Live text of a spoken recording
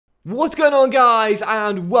What's going on, guys,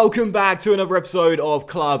 and welcome back to another episode of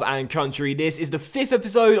Club and Country. This is the 5th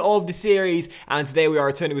episode of the series, and today we are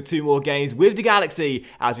returning with 2 more games with the Galaxy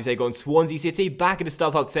as we take on Swansea City back at the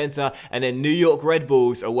StubHub Centre, and then New York Red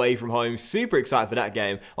Bulls away from home. Super excited for that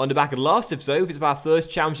game. On the back of the last episode, it's about our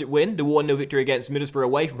first championship win, the 1-0 victory against Middlesbrough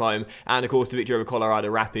away from home, and of course the victory over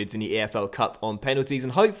Colorado Rapids in the EFL Cup on penalties,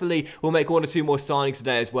 and hopefully we'll make 1 or 2 more signings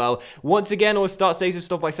today as well. Once again, I want to start today's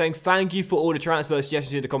stuff by saying thank you for all the transfer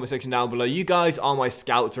suggestions in the comment section down below. You guys are my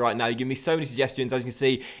scouts right now. You give me so many suggestions, as you can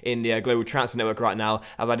see in the Global Transfer Network right now.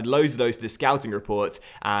 I've added loads of those to the scouting report,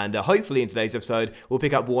 and hopefully in today's episode we'll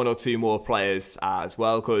pick up 1 or 2 more players as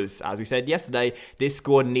well, because as we said yesterday, this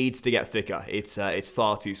squad needs to get thicker. It's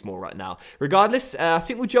far too small right now. Regardless, I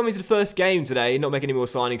think we'll jump into the first game today, not make any more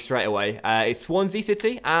signings straight away. It's Swansea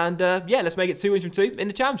City, and yeah, let's make it 2 wins from 2 in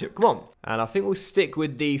the Championship. Come on. And I think we'll stick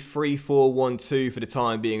with the 3-4-1-2 for the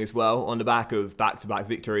time being as well, on the back of back-to-back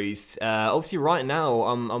victories. Obviously, right now,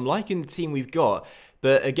 I'm liking the team we've got.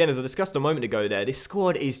 But again, as I discussed a moment ago there, this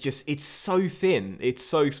squad is just, it's so thin. It's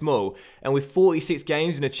so small. And with 46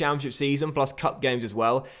 games in a championship season, plus cup games as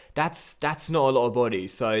well, that's not a lot of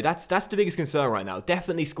bodies. So that's the biggest concern right now.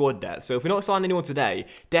 Definitely squad depth. So if we're not signing anyone today,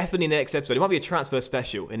 definitely in the next episode. It might be a transfer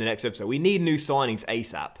special in the next episode. We need new signings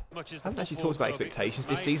ASAP. I haven't actually talked about expectations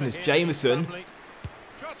this season as Jameson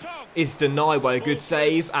is denied by a good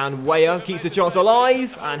save, and Weah keeps the chance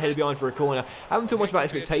alive and headed behind for a corner. I haven't talked much about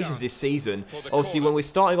expectations this season. Obviously, when we're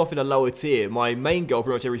starting off in a lower tier, my main goal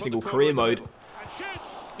pretty much every single career mode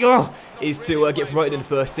is to get promoted in the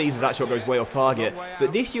first season. That shot goes way off target.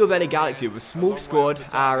 But this year of LA Galaxy, with a small squad,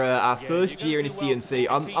 our first year in the CNC,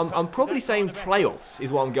 I'm probably saying playoffs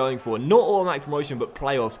is what I'm going for. Not automatic promotion, but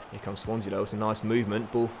playoffs. Here comes Swansea though. It's a nice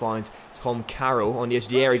movement. Ball finds Tom Carroll on the edge of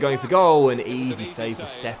the area, going for goal. An easy save for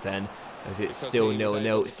Stefan, as it's still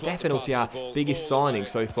 0-0. Stefan, obviously our biggest signing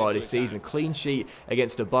so far this season. Clean sheet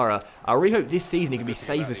against the Borough. I really hope this season he can be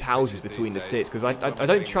safe as houses between the sticks, because I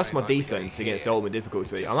don't trust my defense against ultimate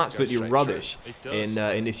difficulty. I'm absolutely rubbish in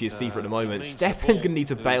this year's FIFA at the moment. Stefan's going to need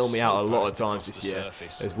to bail me out a lot of times this year,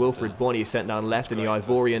 as Wilfred Bonney is sent down left, and the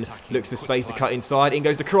Ivorian looks for space to cut inside. In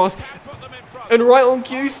goes the cross, and right on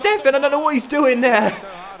cue, Stefan, I don't know what he's doing there,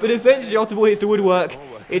 but eventually after the ball hits the woodwork,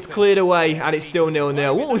 it's cleared away, and it's still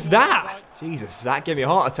 0-0. What was that? Jesus, that gave me a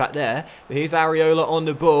heart attack there. But here's Areola on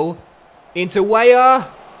the ball. Into Weah.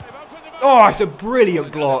 Oh, it's a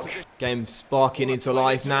brilliant block. Game sparking into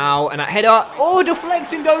life now, and that header, oh,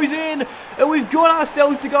 deflection goes in, and we've got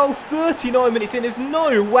ourselves to goal 39 minutes in. There's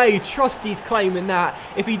no way Trusty's claiming that.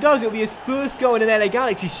 If he does, it'll be his first goal in an LA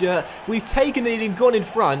Galaxy shirt. We've taken it and gone in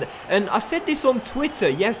front, and I said this on Twitter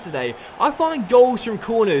yesterday. I find goals from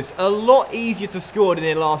corners a lot easier to score than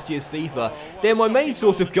in last year's FIFA. They're my main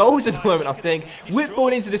source of goals at the moment, I think. Whip ball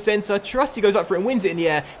into the centre, Trusty goes up for it and wins it in the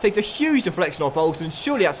air, takes a huge deflection off Olsen.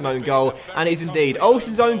 Surely that's an own goal, and it is indeed.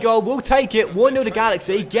 Olsen's own goal. We'll take it. 1-0 to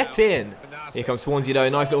Galaxy. Get in. Here comes Swansea though.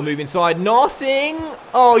 Nice little move inside. Narsing.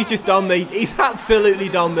 Oh, he's just done me. He's absolutely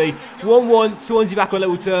done me. 1-1. Swansea back on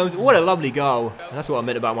level terms. What a lovely goal. And that's what I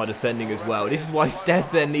meant about my defending as well. This is why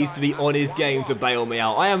Steph then needs to be on his game to bail me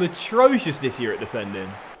out. I am atrocious this year at defending.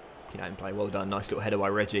 Get out and play. Well done. Nice little header by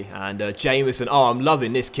Reggie. And Jameson. Oh, I'm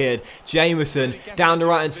loving this kid. Jameson down the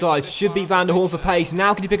right-hand side. Should beat Van der Horn for pace.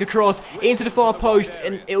 Now can he pick a cross into the far post?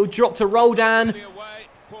 And it will drop to Roldan.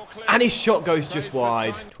 And his shot goes just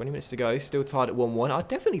wide. 20 minutes to go. Still tied at 1-1. I'd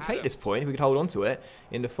definitely take this point if we could hold on to it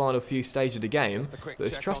in the final few stages of the game. But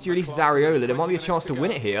as Trusty releases Areola, there might be a chance to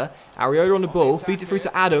win it here. Areola on the ball. Feeds it through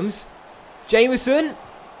to Adams. Jameson.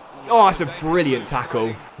 Oh, that's a brilliant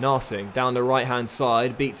tackle. Narsing down the right-hand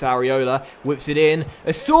side. Beats Areola. Whips it in.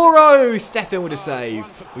 Asoro! Stefan with a save.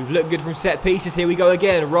 We've looked good from set pieces. Here we go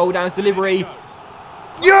again. Roldan's delivery.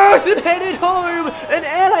 Yes, and headed home, and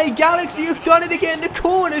LA Galaxy have done it again. The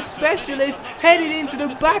corner specialist headed into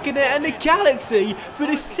the back of it, and the Galaxy, for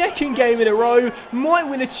the 2nd game in a row, might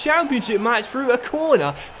win a championship match through a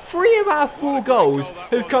corner. 3 of our 4 goals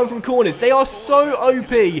have come from corners. They are so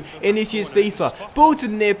OP in this year's FIFA. Ball to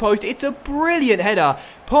the near post. It's a brilliant header.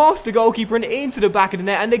 Past the goalkeeper and into the back of the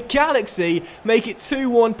net. And the Galaxy make it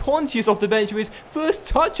 2-1. Pontius off the bench with his first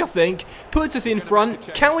touch, I think. Puts us in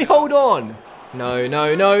front. Can we hold on? No,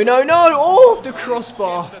 no, no, no, no! Oh, the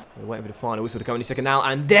crossbar! We're waiting for the final whistle to come any second now,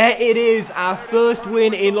 and there it is! Our first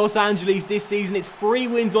win in Los Angeles this season. It's 3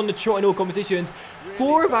 wins on the trot in all competitions.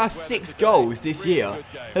 4 of our 6 goals this year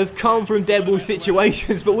have come from dead ball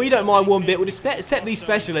situations, but we don't mind one bit. We're the set-piece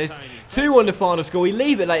specialists. 2 on the final score. We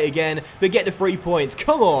leave it late again, but get the 3 points.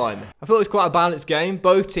 Come on! I thought it was quite a balanced game.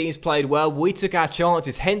 Both teams played well. We took our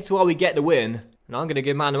chances, hence why we get the win. And I'm going to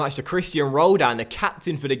give man the match to Christian Roldan, the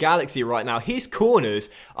captain for the Galaxy right now. His corners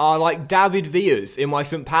are like David Villa's in my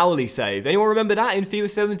St. Pauli save. Anyone remember that in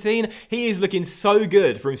FIFA 17? He is looking so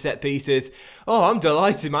good from set pieces. Oh, I'm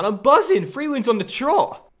delighted, man. I'm buzzing. 3 wins on the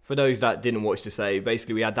trot. For those that didn't watch the save,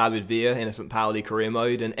 basically we had David Villa in a St. Pauli career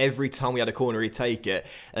mode, and every time we had a corner he'd take it,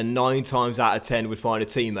 and 9 times out of 10 would find a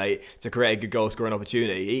teammate to create a good goal scoring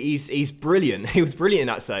opportunity. He's brilliant. He was brilliant in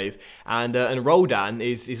that save, and Roldan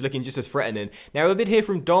is looking just as threatening. Now a bid here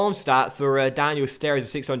from Darmstadt for Daniel Steres of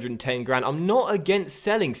 610 grand. I'm not against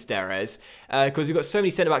selling Steres because we've got so many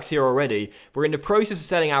centre backs here already. We're in the process of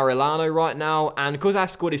selling Arellano right now, and because our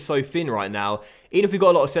squad is so thin right now, even if we've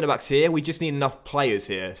got a lot of centre-backs here, we just need enough players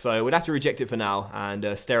here. So we'd have to reject it for now, and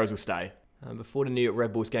Steres will stay. Before the New York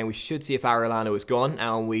Red Bulls game, we should see if Arellano is gone,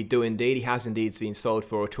 and we do indeed. He has indeed been sold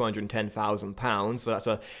for £210,000, so that's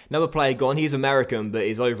another player gone. He's American, but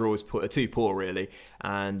his overall was too poor, really,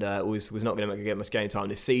 and was not going to get much game time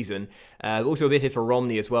this season. Also a bit here for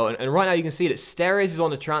Romney as well, and right now you can see that Steres is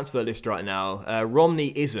on the transfer list right now.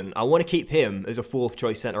 Romney isn't. I want to keep him as a 4th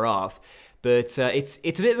choice centre-half. But it's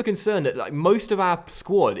a bit of a concern that like most of our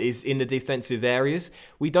squad is in the defensive areas.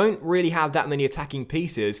 We don't really have that many attacking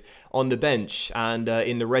pieces on the bench and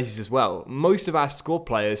in the reses as well. Most of our squad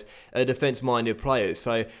players are defence-minded players.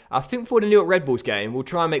 So I think for the New York Red Bulls game, we'll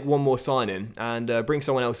try and make one more signing and bring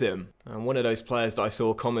someone else in. And one of those players that I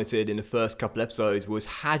saw commented in the first couple episodes was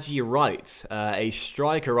Haji Wright, a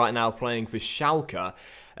striker right now playing for Schalke.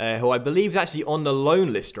 Who I believe is actually on the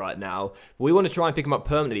loan list right now. But we want to try and pick him up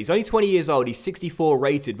permanently. He's only 20 years old, he's 64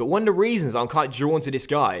 rated, but one of the reasons I'm quite drawn to this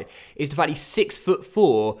guy is the fact he's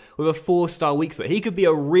 6'4" with a 4-star weak foot. He could be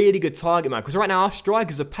a really good target man, because right now our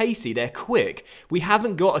strikers are pacey, they're quick. We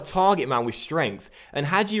haven't got a target man with strength. And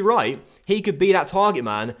Haji Wright, he could be that target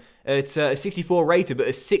man at 64 rated, but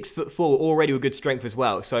a 6'4" already with good strength as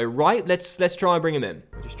well. So right, let's try and bring him in.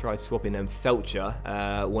 I just tried swapping them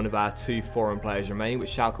Felcher, one of our 2 foreign players remaining,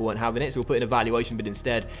 which Schalke weren't having it, so we'll put in a valuation bid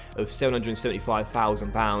instead of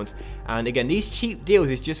 £775,000. And again, these cheap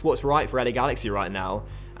deals is just what's right for LA Galaxy right now.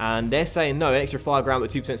 And they're saying no, an extra £5 grand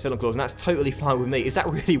with 2% sell-on clause, and that's totally fine with me. Is that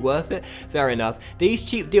really worth it? Fair enough. These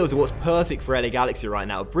cheap deals are what's perfect for LA Galaxy right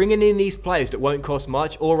now. Bringing in these players that won't cost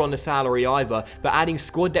much or on the salary either, but adding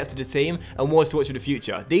squad depth to the team and ones to watch for the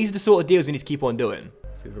future. These are the sort of deals we need to keep on doing.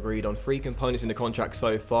 So we've agreed on 3 components in the contract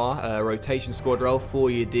so far, rotation squad role,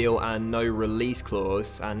 4-year deal and no release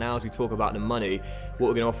clause. And now as we talk about the money, what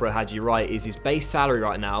we're going to offer Haji Wright is his base salary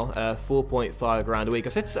right now, 4.5 grand a week. I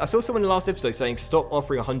saw someone in the last episode saying stop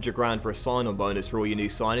offering 100 grand for a sign-on bonus for all your new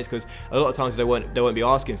signings, because a lot of times they won't be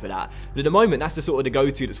asking for that. But at the moment, that's the sort of the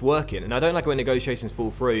go-to that's working. And I don't like when negotiations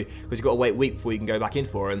fall through, because you've got to wait a week before you can go back in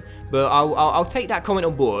for them. But I'll take that comment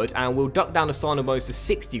on board, and we'll duck down the sign-on bonus to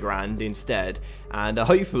 60 grand instead. And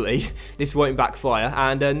hopefully this won't backfire.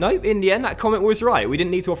 And nope, in the end that comment was right. We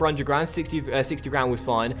didn't need to offer 100 grand. 60 grand was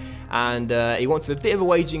fine. And he wants a bit of a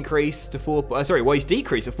wage increase to wage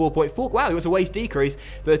decrease of 4.4. Wow, he wants a wage decrease,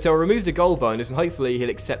 but I'll remove the goal bonus and hopefully he'll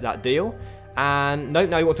accept that deal. And nope,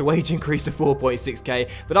 now he wants a wage increase to 4.6k,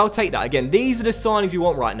 but I'll take that. Again, these are the signings we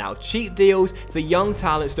want right now. Cheap deals for young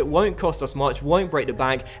talents that won't cost us much, won't break the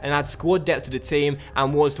bank, and add squad depth to the team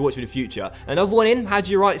and ones to watch for the future. Another one in,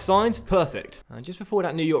 Haji Wright signs, perfect. And just before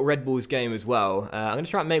that New York Red Bulls game as well, I'm going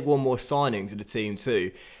to try and make one more signing to the team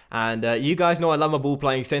too. And you guys know I love my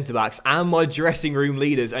ball-playing centre-backs and my dressing room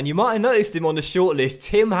leaders. And you might have noticed him on the shortlist,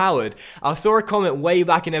 Tim Howard. I saw a comment way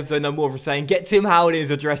back in episode number 1 from saying, get Tim Howard in as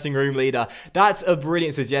a dressing room leader. That's a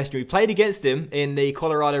brilliant suggestion. We played against him in the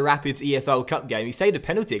Colorado Rapids EFL Cup game. He saved a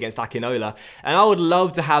penalty against Akinola. And I would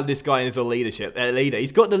love to have this guy in as a leader.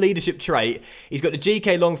 He's got the leadership trait. He's got the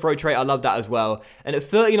GK long throw trait. I love that as well. And at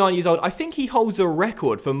 39 years old, I think he holds a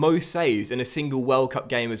record for most saves in a single World Cup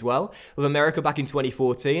game as well, with America back in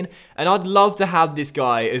 2014. And I'd love to have this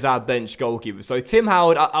guy as our bench goalkeeper. So Tim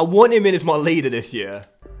Howard, I want him in as my leader this year.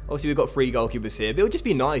 Obviously, we've got 3 goalkeepers here, but it would just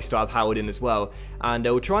be nice to have Howard in as well. And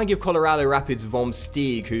we'll try and give Colorado Rapids Vom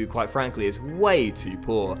Steeg, who, quite frankly, is way too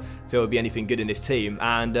poor to be anything good in this team.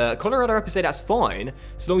 And Colorado Rapids say that's fine,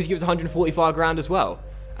 so long as he gives 145 grand as well.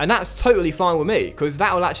 And that's totally fine with me, because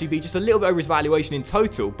that will actually be just a little bit over his valuation in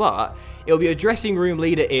total, but it'll be a dressing room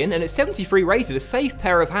leader in, and at 73 rated, a safe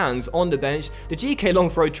pair of hands on the bench. The GK long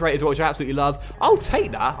throw trait is what I absolutely love. I'll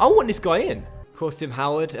take that. I want this guy in. Of course, Tim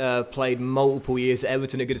Howard played multiple years at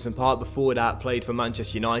Everton and Goodison Park. Before that, played for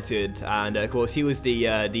Manchester United, and of course, he was the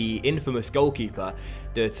infamous goalkeeper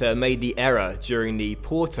that made the error during the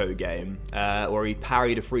Porto game, where he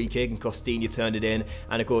parried a free kick and Costinha turned it in,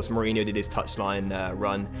 and of course Mourinho did his touchline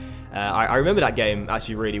run. I remember that game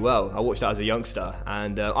actually really well. I watched that as a youngster,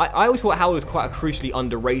 and I always thought Howard was quite a crucially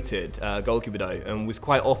underrated goalkeeper though, and was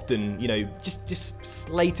quite often, you know, just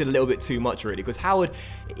slated a little bit too much really, because Howard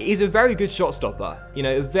is a very good shot stopper, you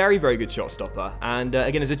know, a very, very good shot stopper, and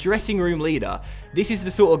again, as a dressing room leader, this is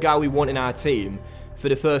the sort of guy we want in our team for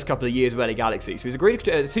the first couple of years of LA Galaxy. So he's agreed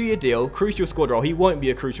a 2-year deal, crucial squad role. He won't be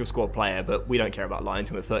a crucial squad player, but we don't care about lying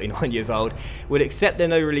to him at 39 years old. We'll accept their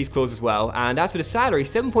no release clause as well. And as for the salary,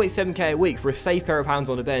 7.7k a week for a safe pair of hands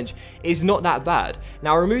on the bench is not that bad.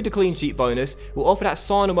 Now, remove the clean sheet bonus. We'll offer that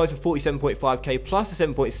sign-on bonus of 47.5k plus a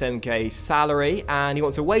 7.7k salary, and he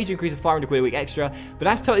wants a wage increase of 500 quid a week extra, but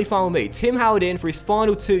that's totally fine with me. Tim Howard in for his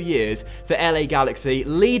final 2 years for LA Galaxy,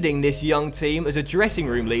 leading this young team as a dressing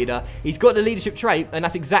room leader. He's got the leadership trait, and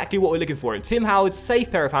that's exactly what we're looking for him. Tim Howard, safe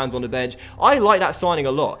pair of hands on the bench. I like that signing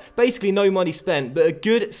a lot. Basically no money spent, but a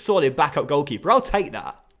good, solid backup goalkeeper. I'll take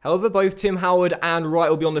that. However, both Tim Howard and Wright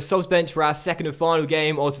will be on the subs bench for our second and final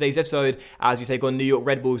game of today's episode as we take on New York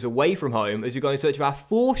Red Bulls away from home, as we go in search of our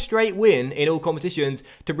 4th straight win in all competitions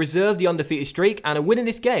to preserve the undefeated streak, and a win in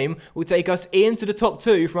this game will take us into the top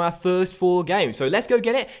 2 from our first 4 games. So let's go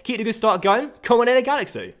get it, keep the good start going. Come on, LA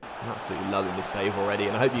Galaxy. I'm absolutely loving this save already,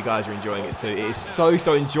 and I hope you guys are enjoying it too. It is so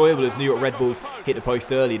enjoyable as New York Red Bulls hit the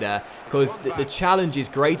post early there, because the challenge is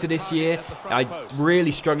greater this year. I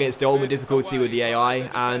really struggle against the ultimate difficulty with the AI,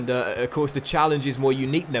 and of course the challenge is more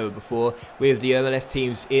unique than ever before with the MLS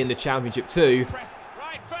teams in the Championship too.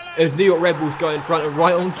 As New York Red Bulls go in front and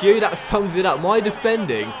right on cue, that sums it up. My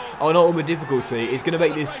defending on ultimate difficulty is going to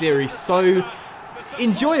make this series so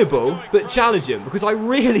enjoyable but challenging, because I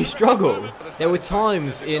really struggle. There were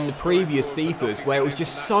times in the previous FIFAs where it was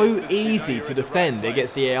just so easy to defend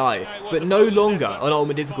against the AI, but no longer on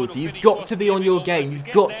ultimate difficulty. You've got to be on your game, you've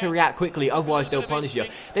got to react quickly, otherwise they'll punish you.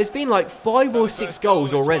 There's been like 5 or 6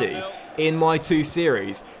 goals already in my 2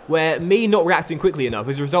 series where me not reacting quickly enough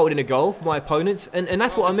has resulted in a goal for my opponents, and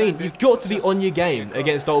that's what I mean. You've got to be on your game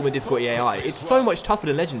against ultimate difficulty AI. It's so much tougher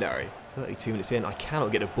than Legendary. 32 minutes in, I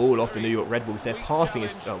cannot get the ball off the New York Red Bulls. Their passing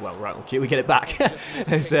is, oh well, right on cue, we get it back.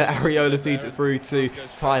 As Areola feeds it through to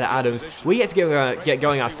Tyler Adams. We get to get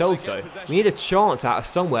going ourselves though. We need a chance out of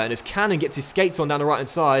somewhere, and as Cannon gets his skates on down the right hand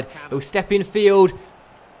side, he'll step in field.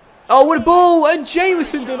 Oh, what a ball! And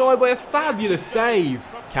Jameson denied by a fabulous save.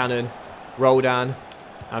 Cannon, Roldan,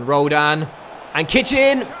 and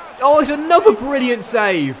Kitchen. Oh, it's another brilliant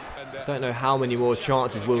save. Don't know how many more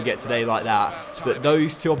chances we'll get today like that, but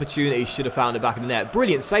those 2 opportunities should have found the back of the net.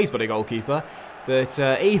 Brilliant saves by the goalkeeper, but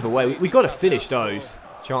either way, we've got to finish those.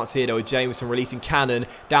 Chance here though with Jameson releasing Cannon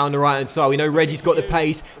down the right hand side. We know Reggie's got the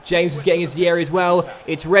pace. James is getting into the area as well.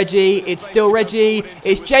 It's Reggie. It's still Reggie.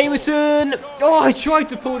 It's Jameson. Oh, I tried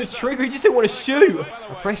to pull the trigger. He just didn't want to shoot.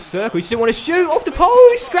 I pressed circle. He just didn't want to shoot. Off the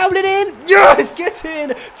post. Scrambling in. Yes, get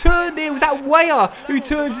in. Turned in. Was that Weah who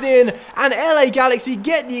turns it in? And LA Galaxy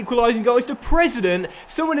get the equalising goal. It's the president.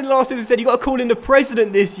 Someone in the last episode said you got to call in the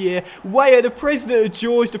president this year. Weah, the president of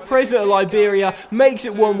George, the president of Liberia, makes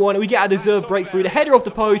it 1-1. And we get our deserved breakthrough. The header off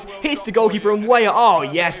the post, hits the goalkeeper, and Weah, oh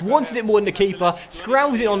yes, wanted it more than the keeper,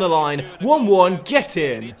 scrambles it on the line, 1-1, get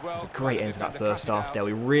in. It was a great end to that first half there.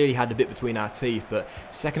 We really had the bit between our teeth, but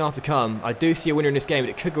second half to come. I do see a winner in this game, but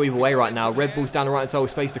it could go either way right now. Red Bulls down the right hand side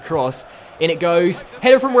with space to cross. In it goes,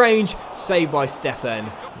 header from range, saved by Stefan.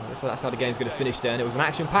 So that's how the game's going to finish then. It was an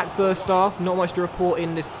action-packed first half, not much to report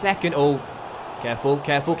in the second. Oh, careful,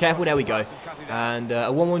 careful, careful. There we go. And a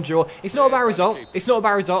 1-1 draw. It's not a bad result. It's not a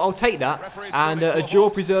bad result. I'll take that. And a draw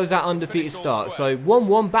preserves that undefeated start. So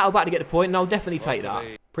 1-1, battle back to get the point, and I'll definitely take that.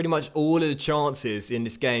 Pretty much all of the chances in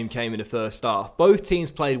this game came in the first half. Both teams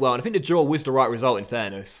played well, and I think the draw was the right result in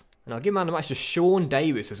fairness. And I'll give man the match to Sean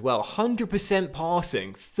Davis as well. 100%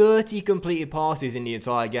 passing, 30 completed passes in the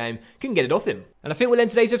entire game. Couldn't get it off him. And I think we'll end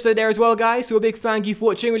today's episode there as well, guys. So a big thank you for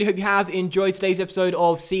watching. Really hope you have enjoyed today's episode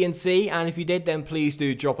of CNC. And if you did, then please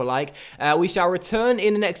do drop a like. We shall return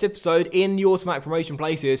in the next episode in the automatic promotion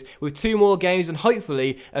places with 2 more games and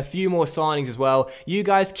hopefully a few more signings as well. You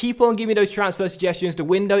guys keep on giving me those transfer suggestions. The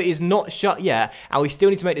window is not shut yet, and we still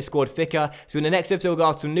need to make this squad thicker. So in the next episode, we'll go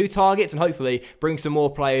after some new targets and hopefully bring some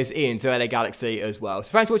more players into LA Galaxy as well.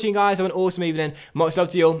 So thanks for watching, guys. Have an awesome evening. Much love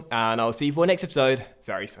to you all, and I'll see you for the next episode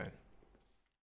very soon.